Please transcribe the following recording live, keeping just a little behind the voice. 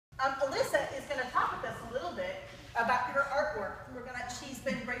Alyssa is going to talk with us a little bit about her artwork. She's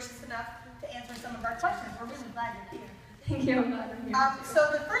been gracious enough to answer some of our questions. We're really glad you're here. Thank you. I'm glad I'm here. So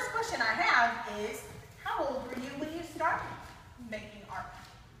the first question I have is, how old were you when you started making art?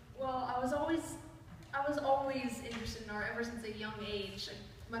 Well, I was always interested in art ever since a young age.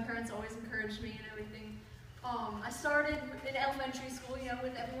 My parents always encouraged me and everything. I started in elementary school,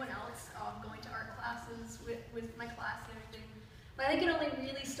 with everyone else, going to art classes with my class and everything. But I think it only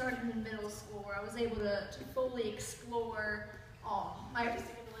really started in middle school, where I was able to fully explore my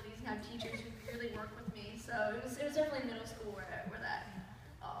artistic abilities and have teachers who really work with me. So it was definitely middle school where that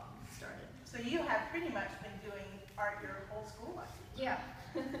started. So you have pretty much been doing art your whole school life? Yeah.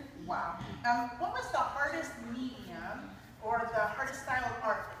 Wow. What was the hardest medium or the hardest style of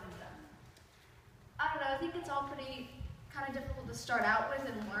art that you've done? I don't know. I think it's all pretty kind of difficult to start out with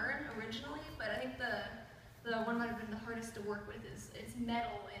and learn originally, but I think the one that might have been the hardest to work with is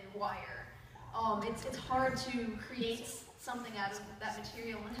metal and wire. It's hard to create something out of that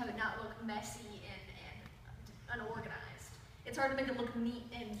material and have it not look messy and unorganized. It's hard to make it look neat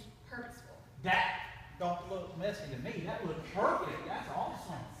and purposeful. That don't look messy to me. That looks perfect. That's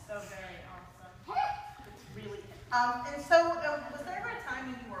awesome. So very awesome. It's really. And so, was there ever a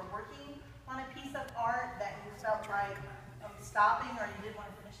time when you were working on a piece of art that you felt like stopping, or you didn't want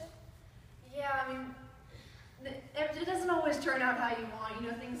to finish it? Yeah, I mean, it doesn't always turn out how you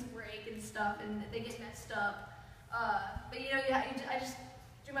want. Things break and stuff, and they get messed up. But I just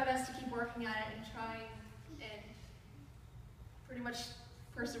do my best to keep working at it and trying and pretty much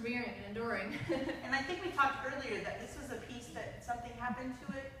persevering and enduring. And I think we talked earlier that this was a piece that something happened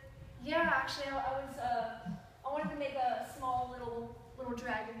to it. Yeah, actually, I wanted to make a small little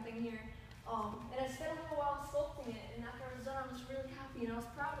dragon thing here, and I spent a little while sculpting it. And after I was done, I was really happy and I was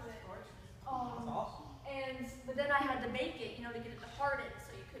proud of it. That's awesome. But then I had to bake it, to get it to harden,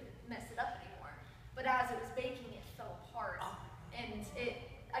 so you couldn't mess it up anymore. But as it was baking, it fell apart, and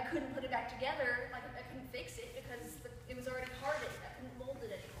I couldn't put it back together. Like I couldn't fix it because it was already hardened. I couldn't mold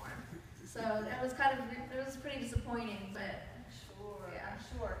it anymore. So it was pretty disappointing, but sure, yeah.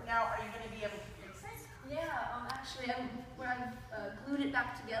 Sure. Now, are you going to be able to fix it? Yeah. Actually, I've glued it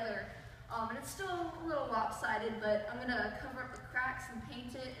back together. And it's still a little lopsided, but I'm going to cover up the cracks and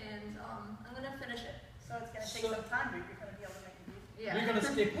paint it, and I'm going to finish it. So it's going to take some time, but you're going to be able to make it. Yeah. You're going to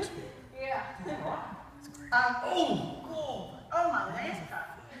stick with it. Yeah. Cool. Oh, my land cut.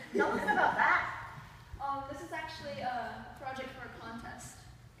 Tell us about that. This is actually a project for a contest.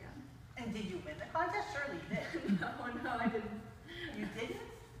 Yeah. And did you win the contest? Surely you did. No, I didn't. You didn't?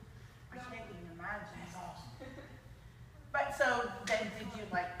 I can't even imagine. But so then did you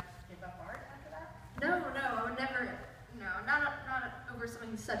give up art after that? No, I would never. No, not over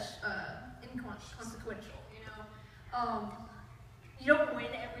something such inconsequential. You don't win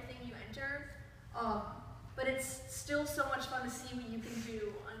everything you enter, but it's still so much fun to see what you can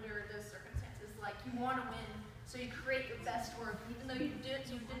do under those circumstances. Like, you want to win, so you create your best work. And even though you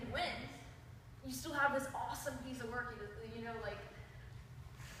didn't win, you still have this awesome piece of work.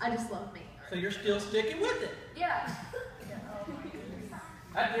 I just love making art. So you're still sticking with it. Yeah. Oh my goodness.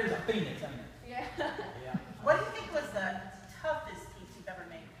 There's a phoenix in it. Yeah. Yeah. What do you think was the toughest piece you've ever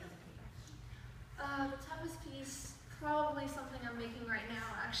made? The toughest piece, probably something I'm making right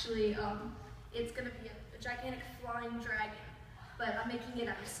now. Actually, it's going to be a gigantic flying dragon, but I'm making it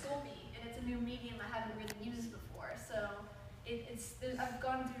out of Sculpey, and it's a new medium I haven't really used before. So I've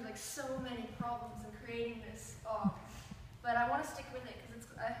gone through so many problems in creating this, but I want to stick with it because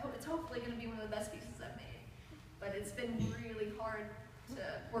it's hopefully going to be one of the best pieces I've made. But it's been really hard to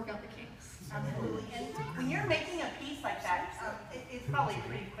work out the kinks. Absolutely. And when you're making a piece like that, it's probably a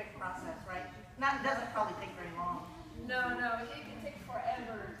pretty quick process, right? It doesn't probably take very long. No, it can take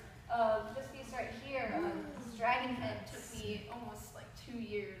forever. This piece right here, this dragon head, took me almost 2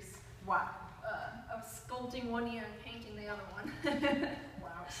 years. Wow. I was sculpting one year and painting the other one.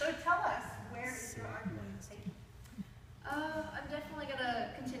 Wow. So tell us, where is your art going to take you? I'm definitely going to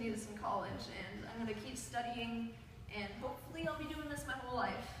continue this in college, and I'm going to keep studying, and hopefully I'll be doing this my whole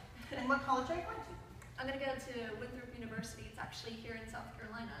life. And what college are you going to? I'm going to go to Winthrop University. It's actually here in South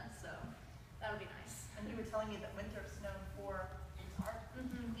Carolina, so that'll be nice. And you were telling me that Winthrop's known for its art.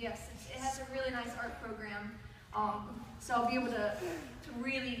 Yes, it has a really nice art program, so I'll be able to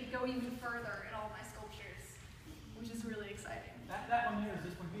really go even further in all my sculptures, which is really exciting. That one here is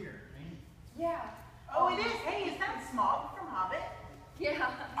this one here. Yeah. Oh, it is. Hey, is that Smog from Hobbit?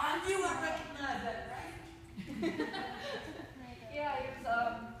 Yeah. I knew I recognized that, right? Yeah, it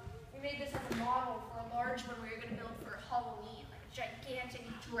was, we made this as a model for a large one we were going to build for Halloween, like a gigantic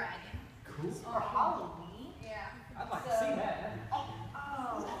dragon. Cool. For Halloween? Yeah. I'd like to see that.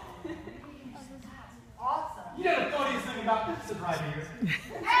 Oh. me about this one right here.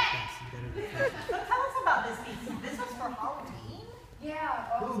 So tell us about this piece. This was for Halloween?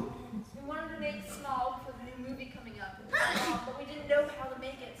 Yeah, we wanted to make small for the new movie coming up, but we didn't know how to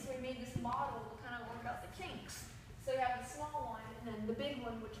make it, so we made this model to kind of work out the kinks. So we have the small one, and then the big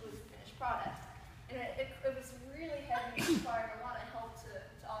one, which was the finished product. And it was really heavy and required a lot of help to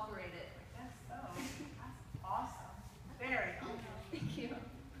operate it. I guess so. That's awesome. Very cool. Thank you.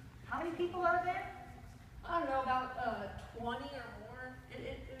 How many people are there? I don't know, about 20 or more.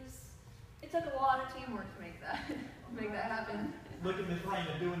 It took a lot of teamwork to make that happen. Look at Miss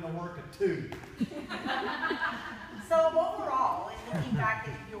Raina doing the work of two. So overall, in looking back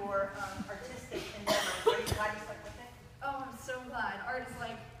at your artistic endeavors, are you glad you stuck with it? Oh, I'm so glad. Art is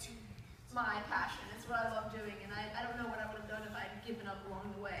like my passion. It's what I love doing, and I don't know what I would have done if I'd given up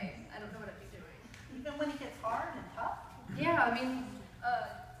along the way. I don't know what I'd be doing. Even when it gets hard and tough? Yeah, I mean,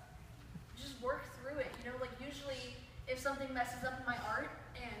 just work through it. You know, like usually if something messes up in my art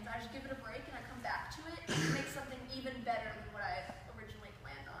and I just give it a break and I come back to it, it makes something even better than what I originally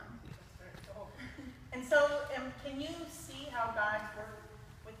planned on. And so, can you see how God's worked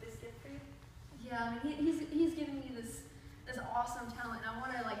with this gift for you? Yeah, I mean, he's given me this awesome talent, and I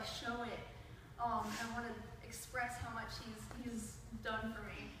want to like show it. And I want to express how much he's done for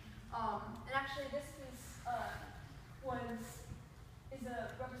me. And actually, this piece is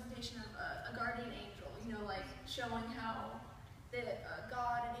a representation of a guardian angel. You know, like showing how that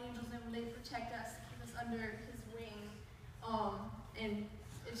God and angels, and when they protect us, keep us under His wing. And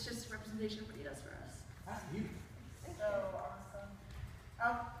it's just a representation of what He does for us. That's beautiful. So awesome.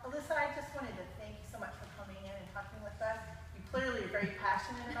 Alyssa, I just wanted to thank you so much for coming in and talking with us. You clearly are very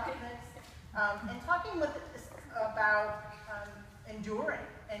passionate about this. And talking with us about enduring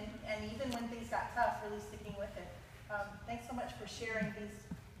and even when things got tough, really sticking with it. Thanks so much for sharing these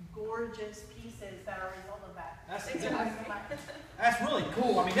gorgeous pieces that are a result of that. Thanks so much. That's really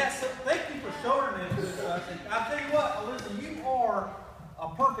cool. I mean, thank you for sharing this with us. And I'll tell you what, Alyssa, you are a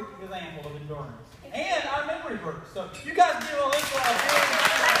perfect example of endurance. And our memory verse. So you guys give Alyssa